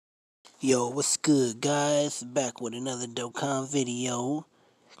Yo, what's good, guys? Back with another dokkan video.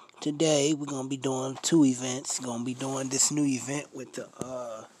 Today we're gonna be doing two events. Gonna be doing this new event with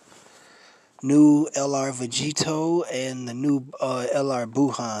the new LR Vegito and the new LR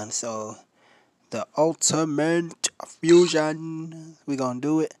buuhan. So the ultimate fusion. We're gonna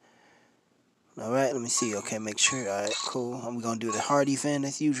do it. All right, let me see. Okay, make sure. All right, cool. I'm gonna do the hard event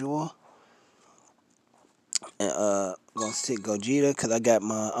as usual. And I'm gonna take Gogeta because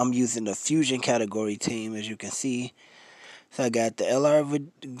I'm using the fusion category team, as you can see. So I got the LR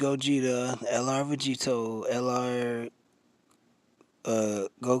Gogeta, LR Vegito, LR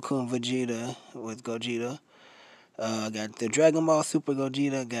Goku and Vegeta with Gogeta. I got the Dragon Ball Super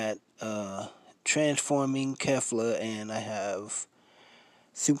Gogeta, got Transforming Kefla, and I have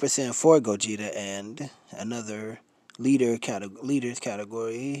Super Saiyan 4 Gogeta and another leaders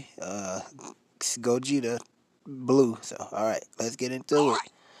category, Gogeta Blue. So, alright, let's get into it.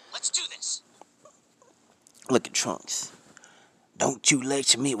 Alright, let's do this. Look at Trunks. Don't you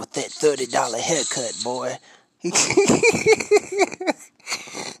lecture me with that $30 haircut, boy.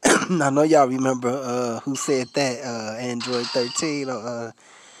 I know y'all remember who said that, Android 13, or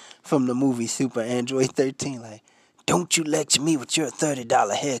from the movie Super Android 13, like, don't you lecture me with your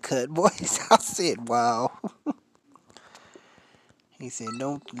 $30 haircut, boy. I said, wow. He said,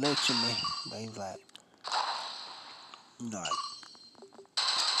 don't lecture me. But he's like, no.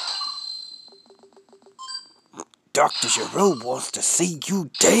 Dr. Giroux wants to see you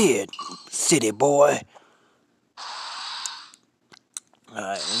dead, city boy.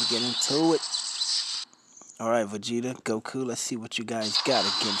 Alright, let's get into it. Alright, Vegeta, Goku, let's see what you guys got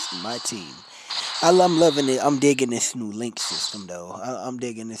against my team. I'm loving it. I'm digging this new link system, though. I'm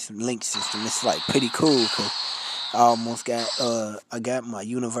digging this link system. It's, like, pretty cool, because I almost got, I got my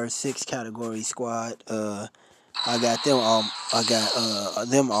Universe 6 category squad. I got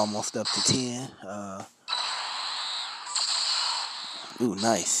them almost up to 10. Ooh,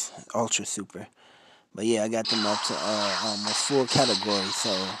 nice. Ultra Super. But, yeah, I got them up to, almost full category, so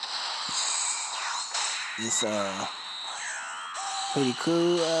it's, pretty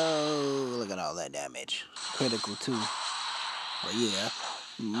cool. Oh, look at all that damage. Critical, too. But, yeah,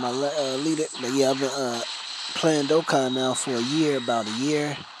 my leader, but, yeah, I've been, playing dokkan now for about a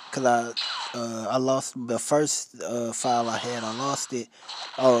year, because I lost the first file I had. I lost it.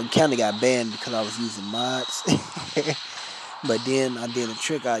 Oh, it kind of got banned because I was using mods. But then I did a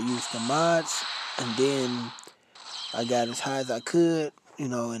trick. I used the mods, and then I got as high as I could,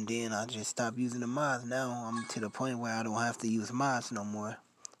 and then I just stopped using the mods. Now I'm to the point where I don't have to use mods no more.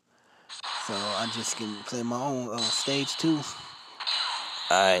 So I just can play my own stage 2.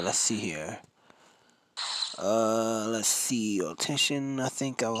 Alright, let's see here. Let's see. Attention, I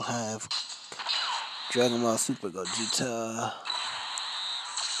think I will have Dragon Ball Super Gogeta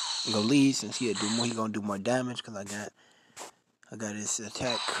go lead, since he gonna do more damage, because I got his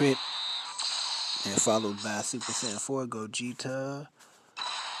attack crit, and followed by Super Saiyan 4 Gogeta,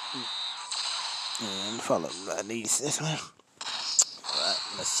 and followed by this one. Alright,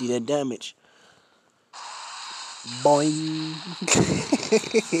 let's see that damage. Boing.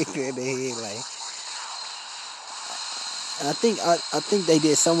 In the head, like. I think they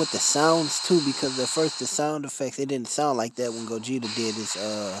did some with the sounds too, because the sound effects, it didn't sound like that when Gogeta did his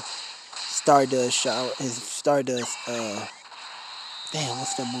Stardust shower, his Stardust damn,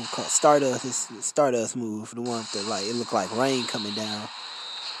 what's that move called? His Stardust move, the one that, like, it looked like rain coming down.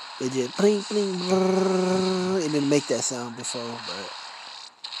 It just bling bling brrr. It didn't make that sound before, but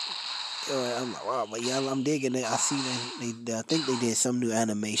I'm like, wow, but yeah, I'm digging it. I see that I think they did some new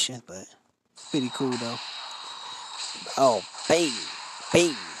animation, but it's pretty cool though. Oh, bang,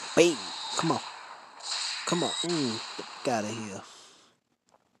 bang, bang. Come on. Come on. Get out of here.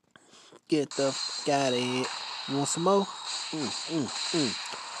 Get the fuck out of here. You want some more?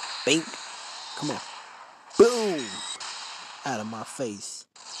 Bang. Come on. Boom. Out of my face.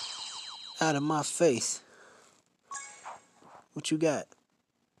 Out of my face. What you got?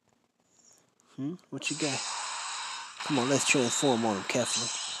 What you got? Come on, let's transform on him,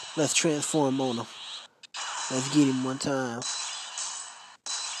 Kefla. Let's transform on him. Let's get him one time.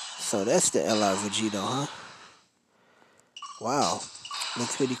 So that's the LR Vegito, huh? Wow.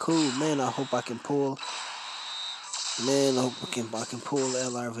 Looks pretty cool. Man, I hope I can pull. Man, I hope I can pull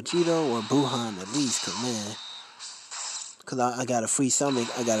LR Vegito or buuhan at least, cause I got a free summon.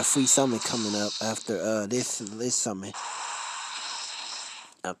 I got a free summon coming up after this summon.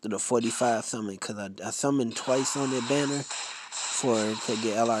 After the 45 summon, cause I summoned twice on that banner to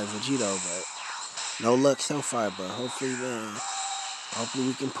get LR Vegito, but no luck so far. But hopefully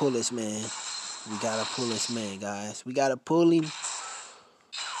we can pull this man. We gotta pull this man, guys. We gotta pull him.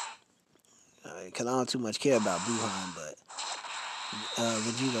 because I don't too much care about Buuhan, but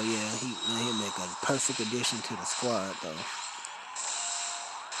Vegito, yeah, he'll make a perfect addition to the squad, though.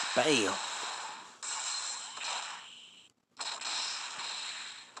 Bam!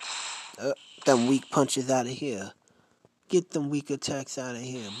 Them weak punches out of here. Get them weak attacks out of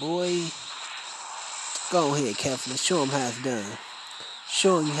here, boy. Go ahead, Kefla. Show him how it's done.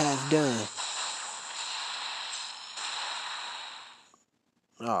 Show him how it's done.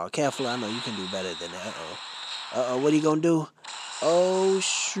 Oh, Kefla, I know you can do better than that. Uh-oh. Uh-oh, what he gonna do? Oh,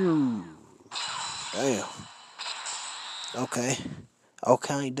 shoot. Damn. Okay.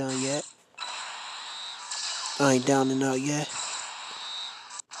 Okay, I ain't done yet. I ain't down and out yet.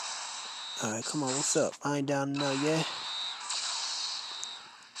 Alright, come on, what's up? I ain't down and out yet.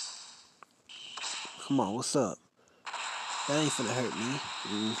 Come on, what's up? That ain't finna hurt me.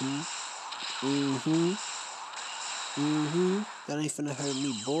 That ain't finna hurt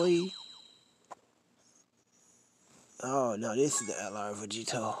me, boy. Oh, no, this is the LR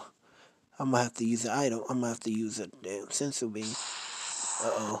Vegito. I'm gonna have to use an item. I'm gonna have to use a damn sensor beam.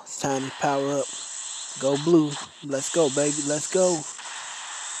 Uh-oh, it's time to power up. Go blue. Let's go, baby. Let's go.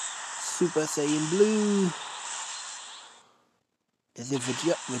 Super Saiyan Blue. Is it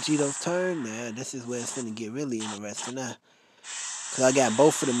Vegito's turn? Nah, this is where it's gonna get really interesting now. Cause I got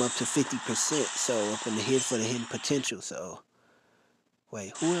both of them up to 50%, so up in the hit for the hidden potential. So,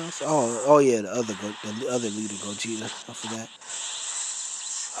 wait, who else? Oh yeah, the other leader, Gogeta. I forgot.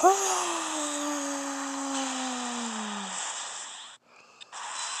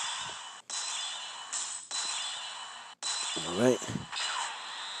 All right,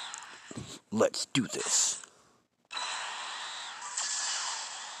 let's do this.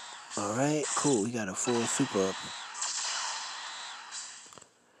 All right, cool. We got a full super up.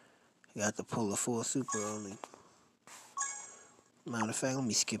 You got to pull a full super on him. Matter of fact, let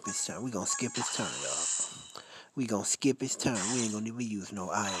me skip his turn. We gonna skip his turn, y'all. We gonna skip his turn. We ain't gonna even use no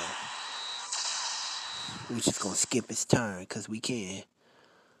item. We just gonna skip his turn, cause we can.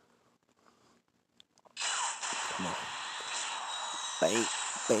 Come on. Bang,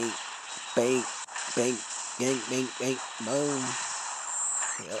 bang, bang, bang, bang, bang, bang, boom.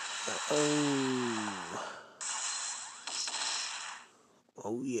 Yep. Oh.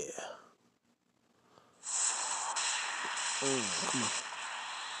 Oh yeah. Oh, come on.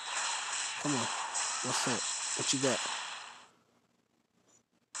 Come on. What's up? What you got?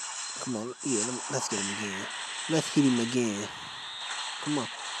 Come on. Yeah, let's get him again. Let's hit him again. Come on.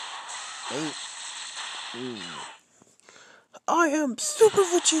 Bang. I am Super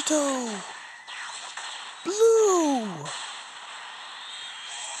Vegito. Blue.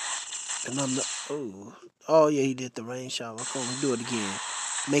 And I'm the oh yeah, he did the rain shower. Come on, do it again.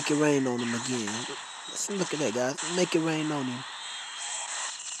 Make it rain on him again. Let's look at that, guys. Make it rain on him.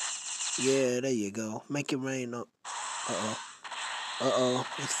 Yeah, there you go. Make it rain on.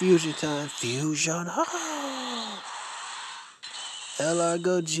 It's fusion time. Fusion. LR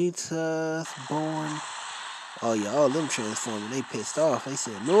Gogeta's born. Oh yeah, all them transforming. They pissed off. They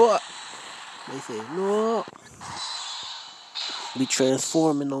said no. They said no. We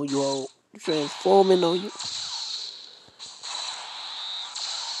transforming on you all. Transforming on you.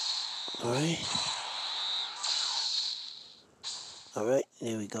 Alright. Alright,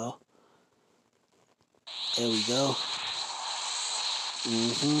 there we go. There we go.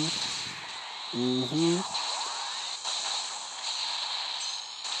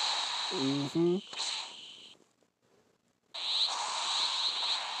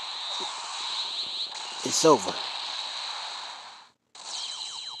 It's over.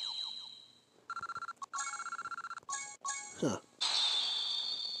 Huh.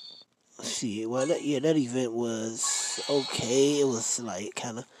 Let's see. Well, that event was okay. It was like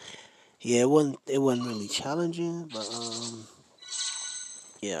kind of, yeah. It wasn't really challenging, but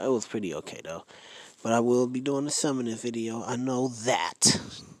yeah, it was pretty okay though. But I will be doing the summoning video. I know that.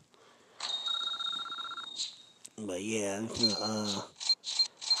 But yeah,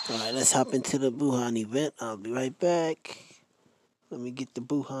 alright, let's hop into the Buuhan event. I'll be right back. Let me get the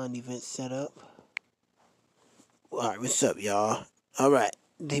Buuhan event set up. Alright, what's up, y'all? Alright,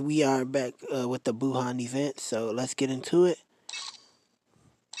 we are back with the Buuhan event, so let's get into it.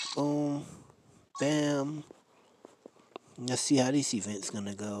 Boom. Bam. Let's see how this event's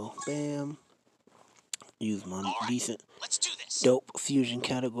gonna go. Bam. Use my decent, dope fusion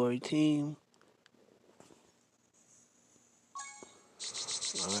category team.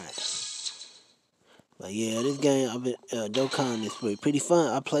 Alright. But yeah, this game, I've been, dokkan is pretty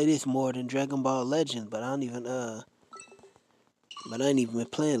fun. I play this more than Dragon Ball Legends, but I ain't even been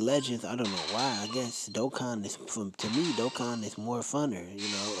playing Legends. I don't know why. I guess dokkan is, to me, dokkan is more funner, you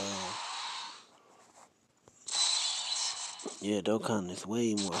know. Yeah, dokkan is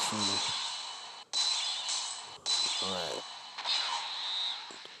way more funny.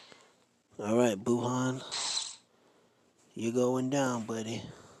 Alright, buuhan. You're going down, buddy.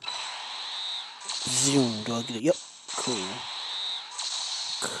 Zoom, do I get it? Yep. Cool.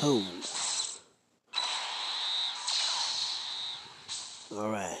 Cool.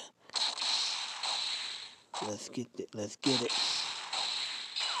 Alright. Let's get it. Let's get it.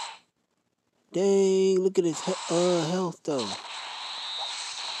 Dang, look at his health though.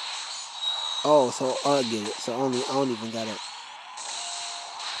 Oh, so I get it. So I don't even got it.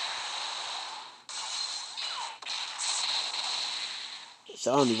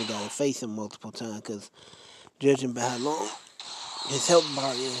 So I don't even gotta face him multiple times, because judging by how long his health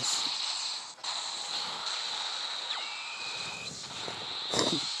bar is.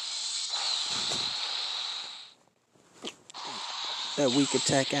 That weak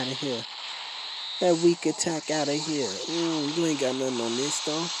attack out of here. That weak attack out of here. You ain't got nothing on this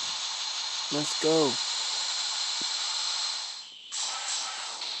though. Let's go.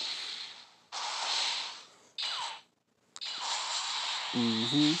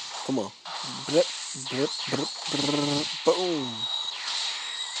 Come on. Blip, blip, blip, blip, boom.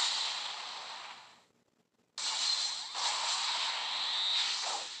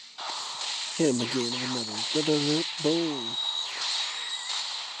 Hit him again with another one. Boom.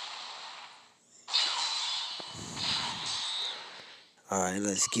 Alright,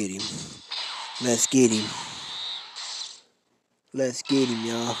 let's get him. Let's get him. Let's get him,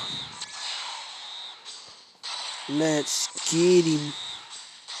 y'all. Let's get him.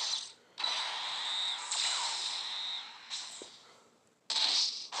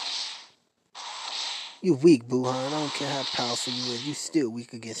 You weak, buuhan. I don't care how powerful you is. You still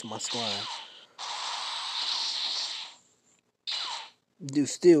weak against my squad. You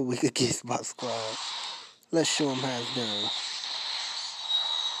still weak against my squad. Let's show him how it's done.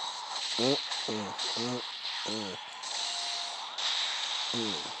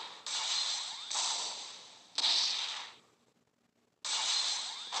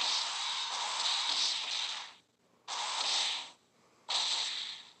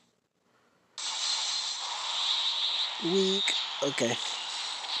 Weak. Okay.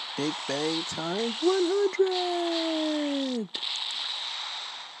 Big Bang times 100.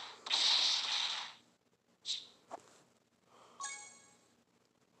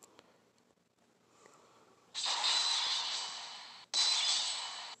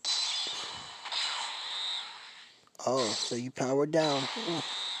 Oh, so you powered down.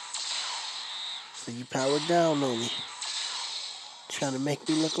 So you powered down on me. Trying to make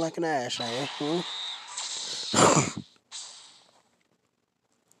me look like an ass, eh?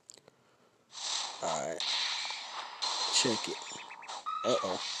 Alright. Check it.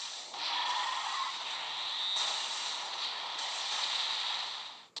 Uh-oh.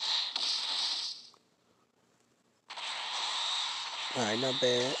 Alright, not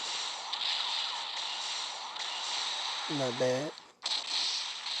bad. Not bad.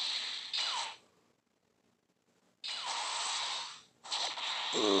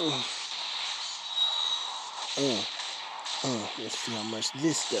 Let's see how much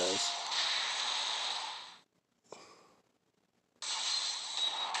this does.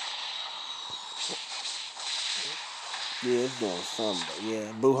 Yeah, it's doing something, but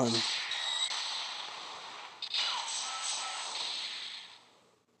yeah, buuhan.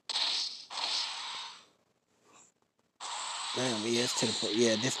 Damn, yeah, it's to the point.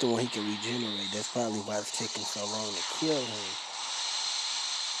 Yeah, this the one he can regenerate. That's probably why it's taking so long to kill him.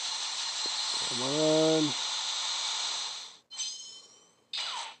 Come on.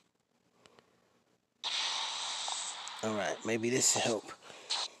 Alright, maybe this will help.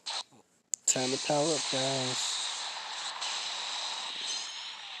 Time to power up, guys.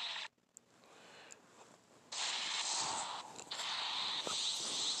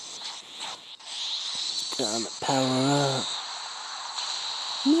 Time to power up.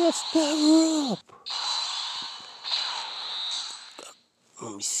 Let's power up.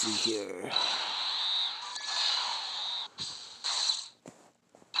 Let me see here.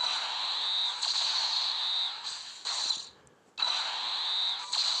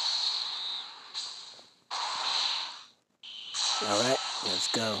 Alright, let's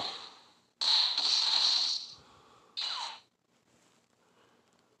go.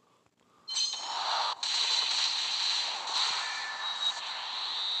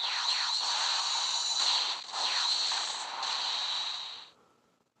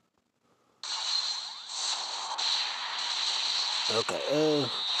 Okay,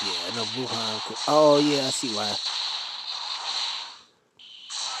 yeah, no buuhan. Oh, yeah, I see why.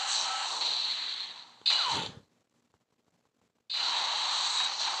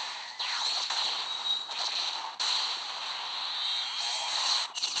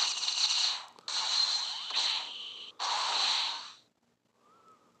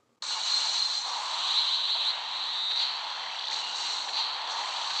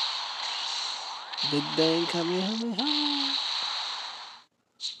 Big Bang Kamehameha.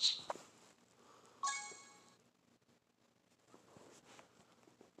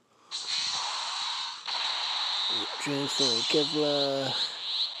 Transform Kevlar.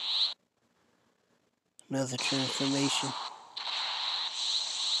 Another transformation.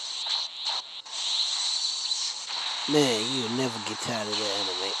 Man, you'll never get tired of the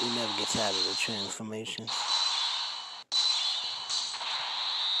anime. You never get tired of the transformation.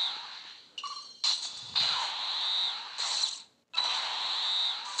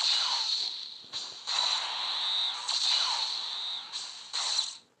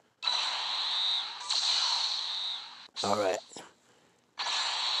 Alright.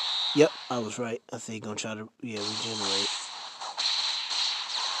 Yep, I was right. I think he's gonna try to, regenerate.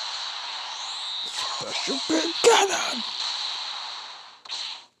 Special big cannon!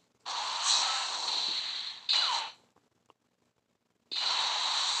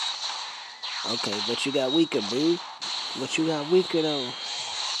 Okay, but you got weaker, boo. But you got weaker, though.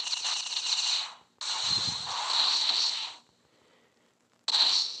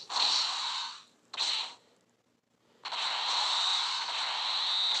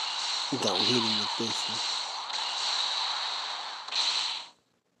 Don't hit him with this one.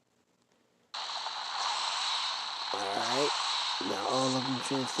 Alright. Now all of them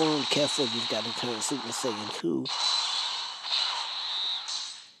transform. Careful, you got to turn Super Saiyan 2.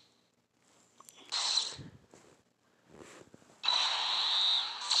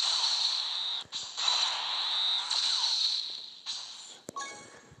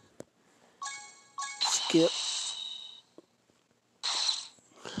 Skip.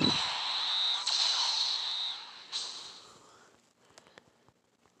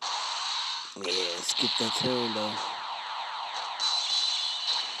 Yeah, skip that turn though.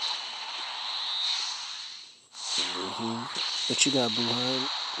 What you got, buuhan?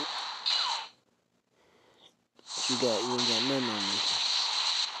 What you got? You ain't got nothing on me.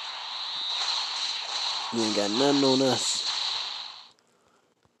 You ain't got nothing on us.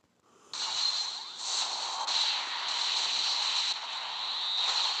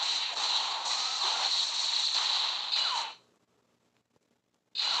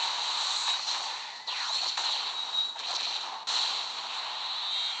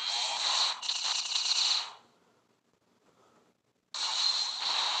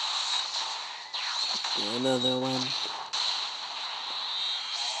 Another one.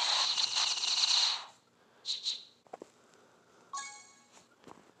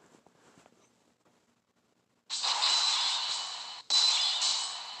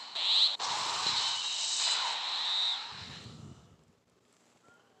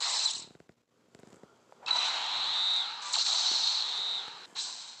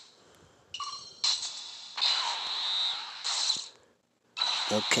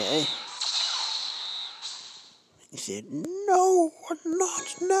 Okay. He said, no,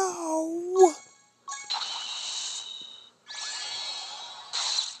 not now.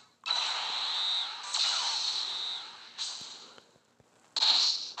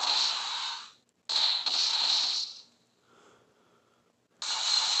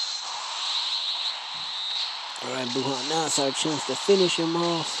 Alright, buuhan, now it's our chance to finish him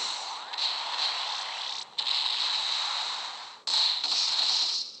off.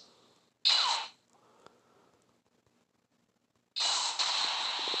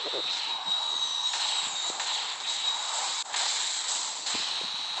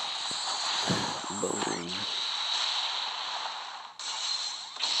 Boom.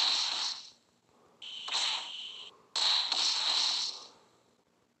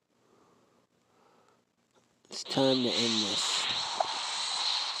 It's time to end this.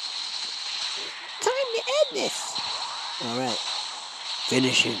 Time to end this. Alright.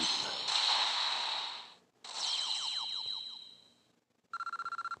 Finish him.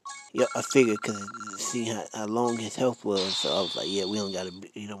 Yep, I figured because see how long his health was, so I was like, yeah, we don't gotta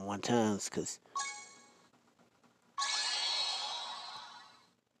beat him one times, because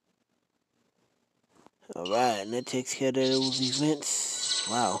alright, and that takes care of those events.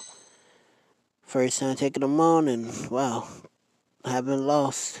 Wow. First time taking them on, and wow, I haven't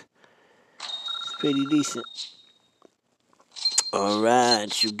lost. It's pretty decent.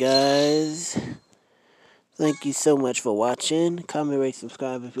 Alright, you guys. Thank you so much for watching. Comment, rate,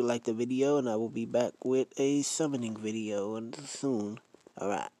 subscribe if you liked the video, and I will be back with a summoning video soon.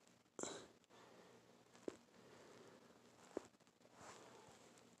 Alright.